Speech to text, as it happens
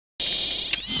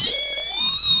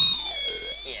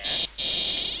Yes.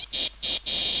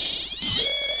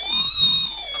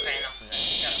 Okay, enough of that.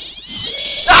 Shut up.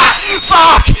 Ah!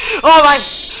 Fuck! Oh my...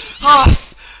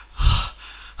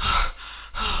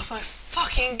 Oh my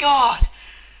fucking god!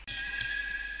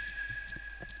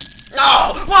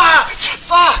 No! Wow!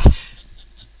 Fuck!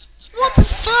 What the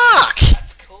fuck?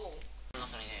 That's cool. I'm not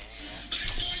gonna get in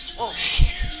here. Oh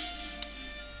shit.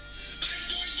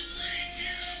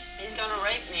 He's gonna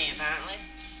rape me, apparently.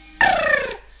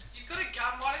 You've got a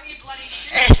gun, why don't you bloody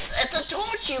shoot? It's a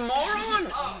torch, you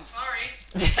moron! Oh, sorry.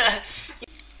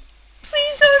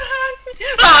 Please don't hurt me.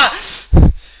 Ah!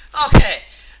 Okay.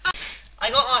 I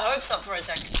got my hopes up for a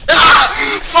second. Ah!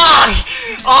 Fuck!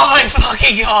 Oh my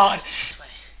fucking god! This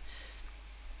way.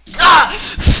 Ah!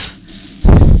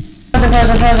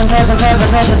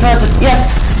 Person. Yes!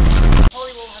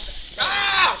 Polywall has a...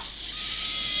 Ah!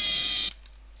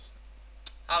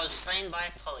 I was slain by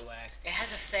a polywag. It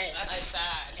has a fez. That's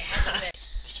sad. It has a fez.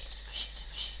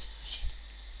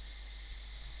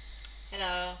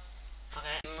 Hello.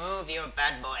 Okay. Move, you're a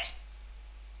bad boy.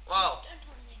 Whoa.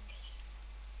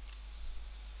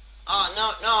 Oh,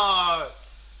 no.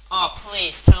 Oh,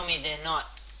 please tell me they're not.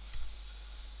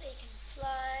 They can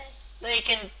fly. They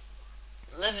can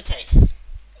levitate.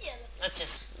 Yeah. Let's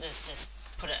just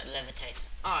put it levitate.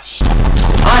 Oh shit.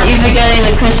 Aren't you forgetting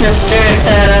the Christmas spirit,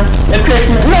 Santa? The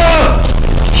Christmas... No!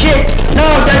 Shit! No!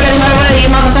 Don't get in my way, you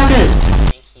motherfuckers!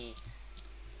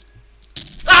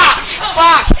 Ah!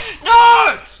 Fuck! No!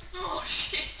 Oh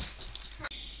shit.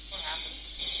 What happened?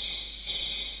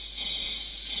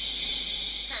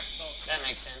 That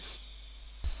makes sense.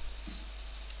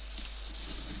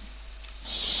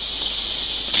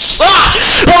 Ah!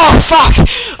 Oh fuck!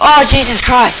 Oh Jesus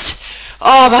Christ!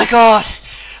 Oh my god!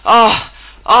 Oh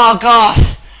god!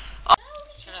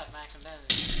 Shut up, Max, I'm better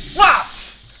than you. Wow!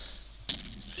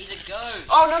 He's a ghost.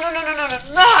 Oh no!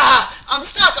 Nah! I'm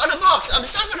stuck on a box! I'm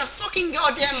stuck on a fucking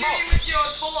goddamn Shoot him box! with your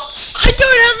torch. I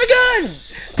don't have a gun!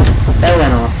 That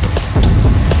went off.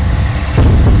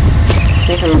 I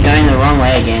think I'm going the wrong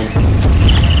way again.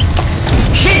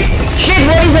 Shit! Shit!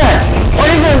 What is that? What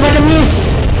is it? It's like a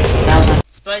mist! That was a...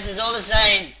 This place is all the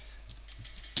same.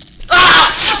 Ah!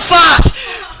 Fuck!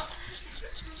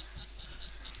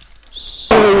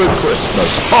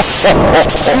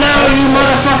 No, you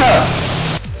motherfucker!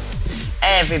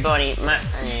 Hey everybody, my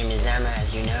name is Emma,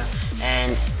 as you know,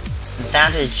 and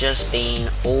that has just been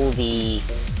all the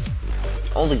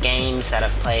games that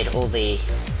I've played, all the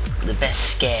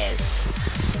best scares,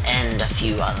 and a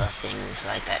few other things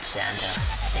like that Santa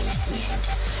thing at the end.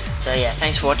 So yeah,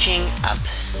 thanks for watching. Up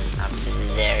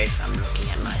there, if I'm looking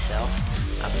at myself,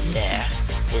 up there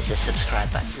is the subscribe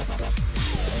button.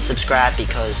 Subscribe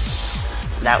because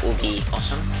that will be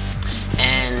awesome.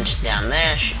 And down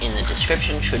there in the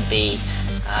description should be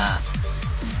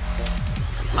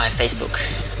my Facebook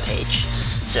page.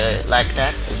 So like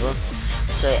that as well.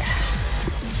 So yeah,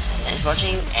 thanks for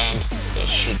watching and